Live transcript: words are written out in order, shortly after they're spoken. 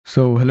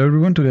So hello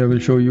everyone, today I will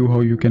show you how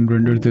you can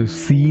render this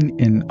scene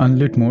in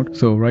unlit mode.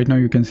 So right now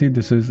you can see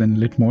this is in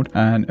lit mode,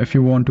 and if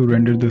you want to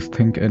render this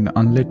thing in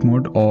unlit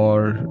mode,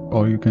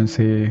 or you can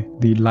say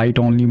the light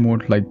only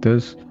mode like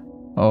this,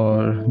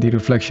 or the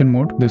reflection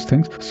mode, these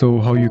things. So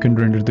how you can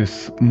render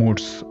this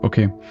modes.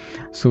 Okay,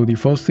 so the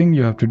first thing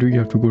you have to do, you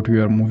have to go to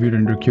your movie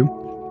render queue,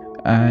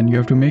 and you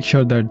have to make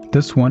sure that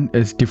this one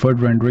is deferred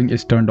rendering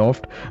is turned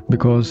off,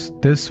 because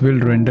this will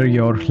render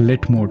your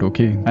lit mode.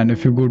 Okay, and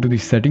if you go to the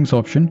settings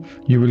option,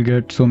 you will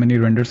get so many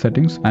render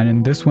settings, and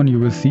in this one you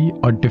will see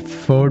a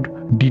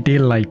deferred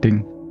detail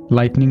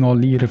lightning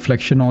only,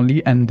 reflection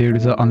only, and there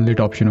is a unlit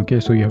option. Okay,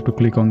 so you have to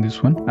click on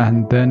this one,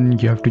 and then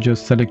you have to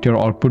just select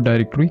your output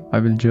directory. I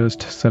will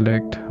just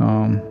select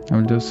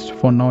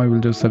for now I will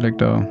just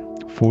select a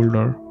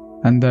folder.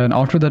 And then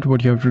after that,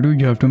 what you have to do,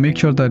 you have to make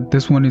sure that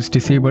this one is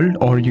disabled,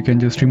 or you can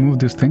just remove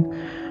this thing,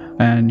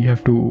 and you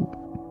have to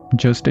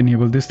just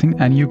enable this thing,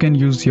 and you can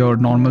use your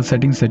normal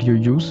settings that you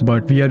use,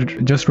 but we are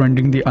just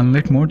rendering the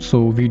unlit mode,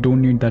 so we don't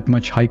need that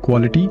much high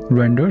quality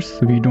renders.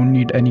 We don't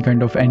need any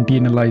kind of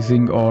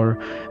anti-aliasing or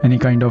any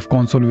kind of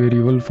console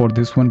variable for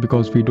this one,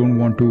 because we don't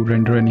want to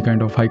render any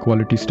kind of high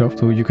quality stuff.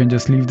 So you can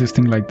just leave this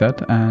thing like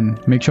that and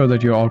make sure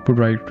that your output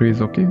directory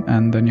is okay,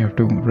 and then you have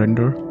to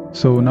render.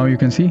 So now you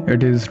can see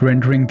it is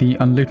rendering the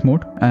unlit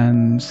mode,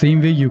 and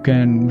same way you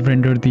can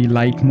render the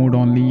light mode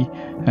only,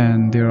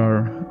 and there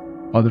are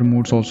other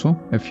modes also.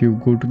 If you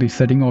go to the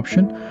setting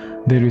option,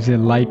 there is a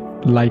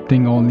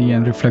lighting only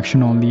and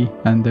reflection only,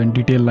 and then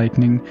detail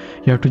lightning.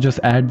 You have to just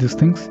add these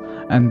things,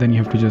 and then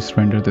you have to just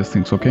render these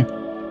things. Okay,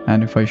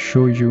 and if I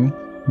show you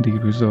the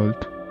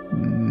result,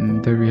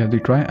 there we have the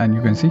try, and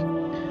you can see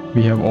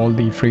we have all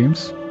the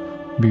frames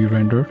we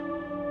rendered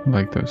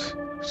like this.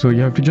 So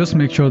you have to just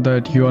make sure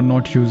that you are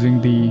not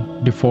using the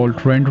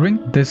default rendering.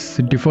 This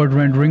deferred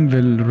rendering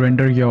will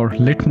render your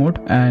lit mode,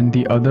 and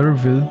the other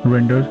will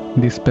render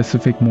the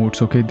specific modes.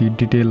 Okay, the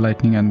detail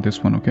lightning and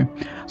this one. Okay,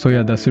 so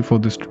yeah, that's it for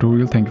this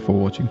tutorial. Thank you for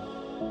watching.